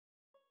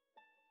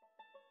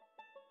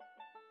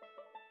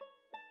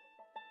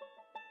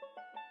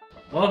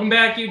Welcome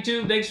back,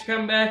 YouTube. Thanks for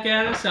coming back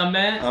at us. I'm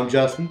Matt. I'm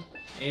Justin.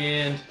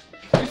 And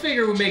we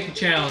figured we'd make a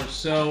challenge.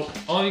 So,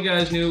 all you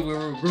guys knew we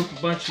were a group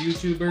of bunch of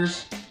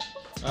YouTubers.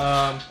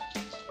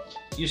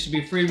 Used to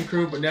be Freedom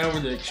Crew, but now we're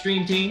the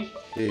Extreme Team.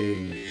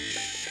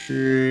 Extreme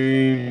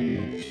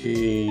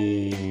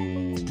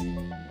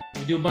Team.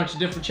 We do a bunch of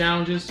different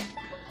challenges.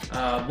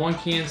 One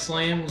can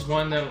slam was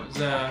one that was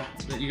that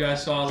you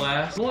guys saw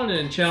last. I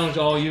wanted to challenge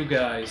all you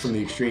guys from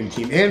the Extreme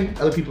Team and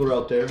other people who are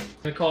out there.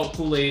 We call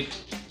it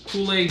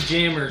Kool-aid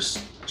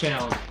Jammers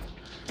Challenge.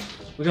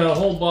 We got a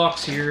whole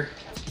box here.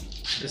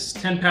 This is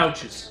 10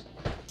 pouches,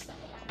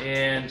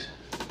 and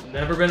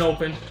never been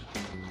opened.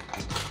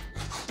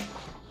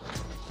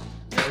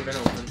 Never been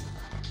opened.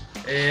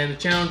 And the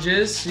challenge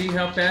is see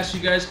how fast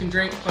you guys can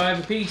drink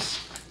 5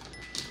 apiece.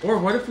 Or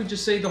what if we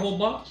just say the whole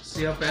box?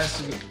 See how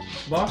fast the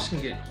box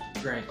can get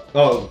drank.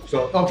 Oh,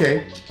 so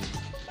okay.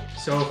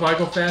 So if I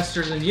go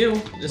faster than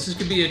you, this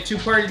could be a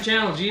 2-party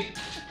challenge.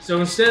 So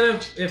instead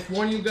of if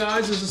one of you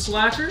guys is a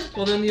slacker,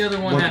 well then the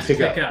other one has to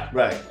pick up.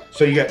 Right.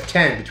 So you got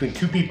 10 between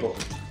 2 people.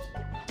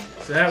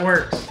 So that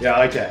works. Yeah, I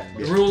like that.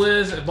 The rule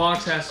is a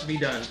box has to be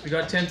done. We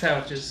got 10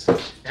 pouches.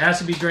 It has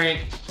to be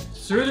drank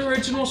through the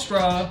original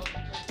straw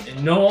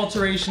and no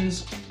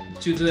alterations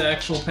to the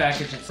actual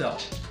package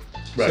itself.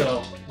 Right.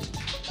 So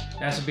it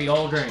has to be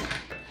all drank.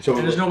 So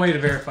and there's no way to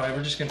verify.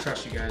 We're just gonna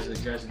trust you guys that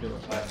you guys will do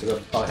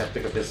it. I'll have to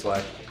pick up this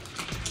slide.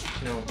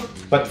 No.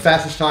 But the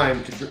fastest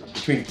time to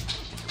between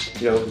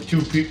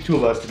the two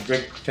of us to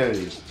drink 10 of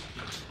these.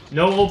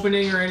 No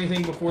opening or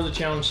anything before the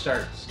challenge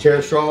starts. Tear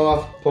the straw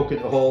off, poke it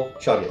in the hole,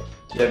 chug it.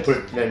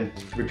 Then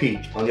repeat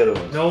on the other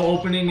one. No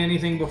opening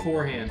anything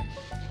beforehand.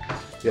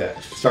 Yeah.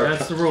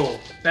 That's the rule.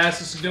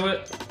 Fastest to do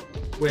it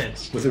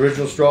wins. With the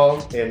original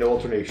straw and no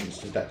alternations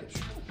to the package.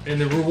 And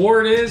the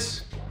reward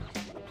is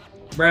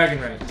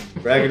bragging rights.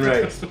 Bragging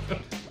rights.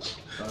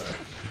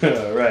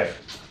 All right.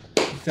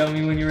 Tell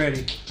me when you're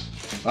ready.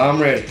 I'm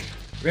ready.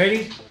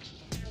 Ready?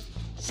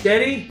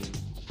 Steady?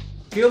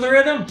 Feel the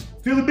rhythm?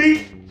 Feel the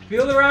beat?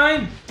 Feel the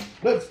rhyme?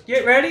 Let's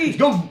get ready. Let's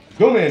go.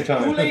 Go man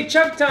time. Kool-aid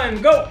chug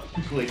time. Go.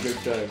 Kool-aid chug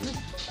time.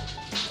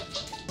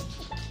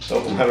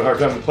 Oh, I'm having a hard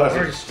time with plastic.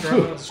 I'm already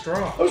struggling with the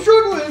straw. I'm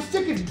struggling. It's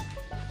sticking.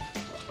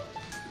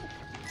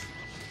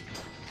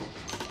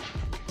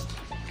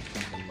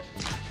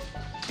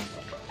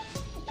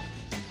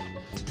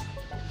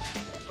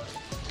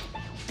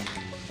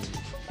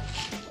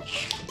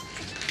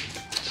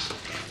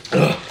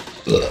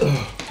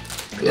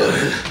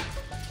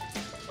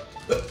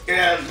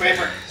 Yeah, the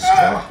paper.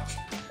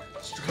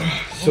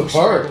 So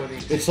hard.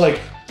 It's like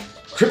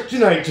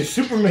kryptonite to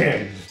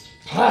Superman.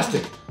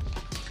 Plastic.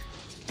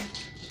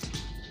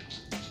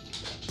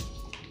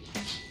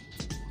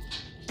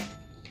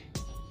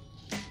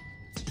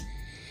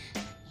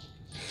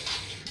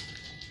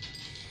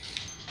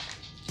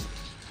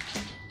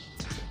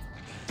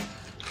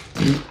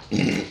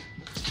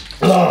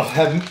 Oh, I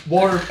have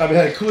water. I've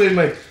had Kool-Aid in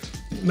my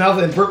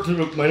mouth and burped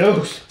through my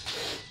nose.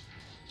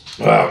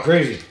 Wow,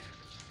 crazy.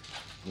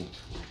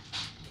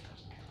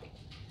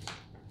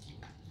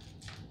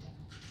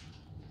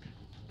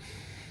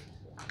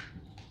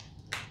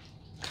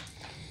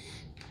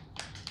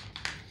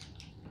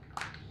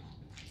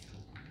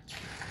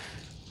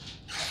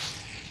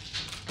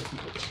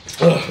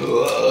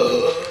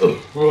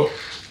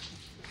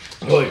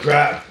 Holy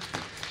crap.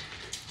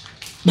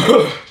 You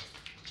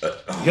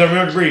gotta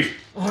remember to breathe.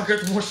 Oh, I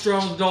got more straw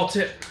with the dull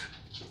tip.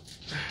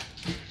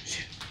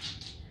 Shit.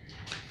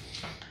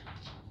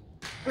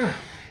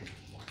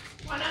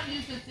 Why not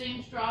use the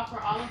same straw for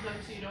all of them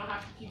so you don't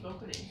have to keep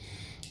opening?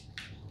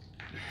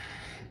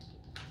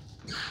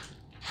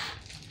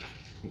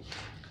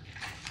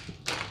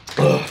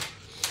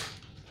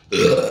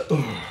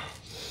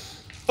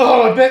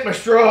 Oh, I bent my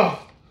straw.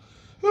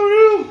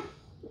 Oh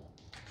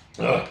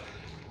no.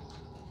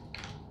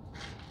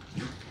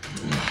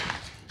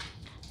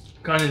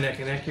 Kind of neck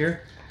and neck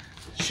here.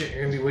 Shit,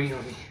 you're gonna be waiting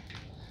on me.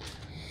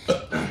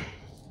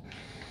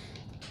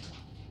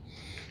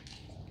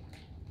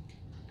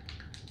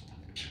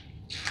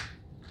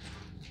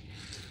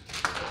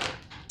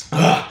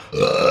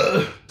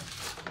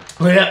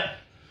 Oh yeah.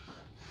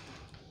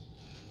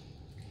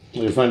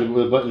 Let me find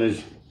where the button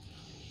is.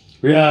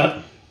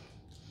 Yeah.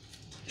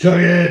 Chug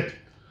it.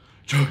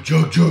 Chug,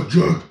 chug, chug,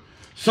 chug.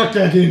 Suck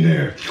that in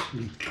there.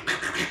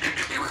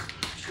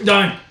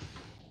 Done.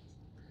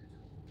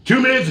 2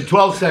 minutes and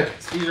 12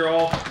 seconds. These are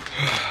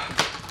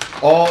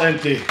all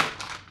empty.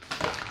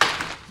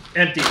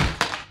 Empty.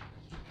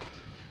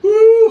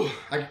 Woo!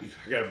 I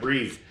gotta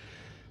breathe.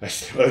 The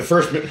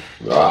first minute,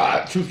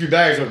 2-3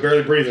 bags, I'm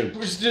barely breathing.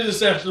 We just did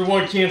this after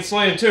one can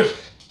slam too.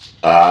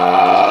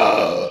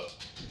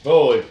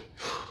 Holy.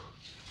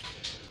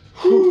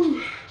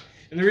 Whew.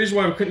 And the reason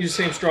why we couldn't use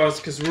the same straw is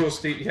because the rules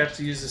state you have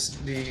to use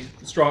the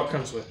straw it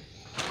comes with.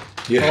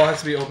 Yeah. All has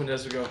to be opened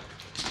as we go.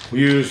 We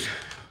used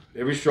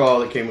every straw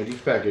that came with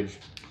each package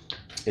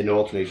and no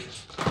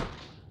alternations. I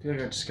feel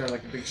like I just got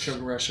like a big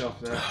sugar rush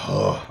off of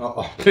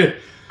that.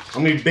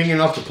 I'm gonna be banging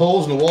off the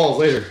poles and the walls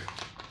later.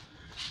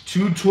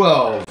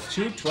 212.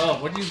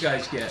 212. What do you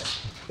guys get?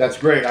 That's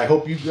great. I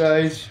hope you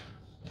guys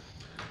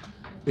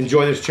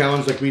enjoy this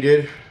challenge like we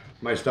did.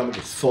 My stomach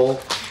is full.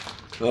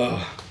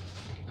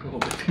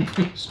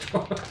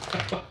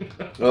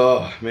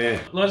 Oh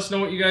man. Let us know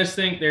what you guys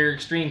think. They're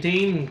extreme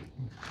teen.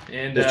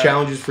 And the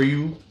challenges for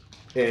you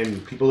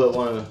and people that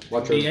want to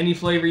watch be any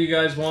flavor you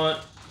guys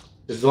want.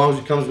 As long as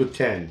it comes with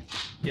 10.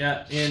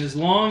 Yeah, and as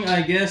long,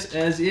 I guess,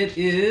 as it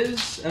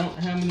is, I don't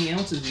know how many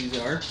ounces these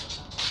are.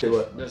 Say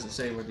what? It doesn't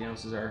say what the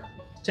ounces are.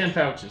 10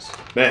 pouches.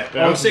 Man,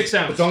 oh, 6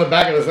 ounces. It's on the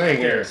back of the thing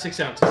here. 6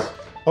 ounces.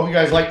 Hope you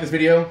guys like this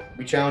video.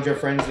 We challenge our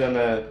friends on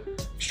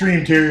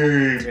Extreme Team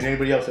and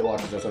anybody else that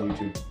watches us on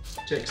YouTube.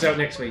 Check us out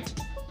next week.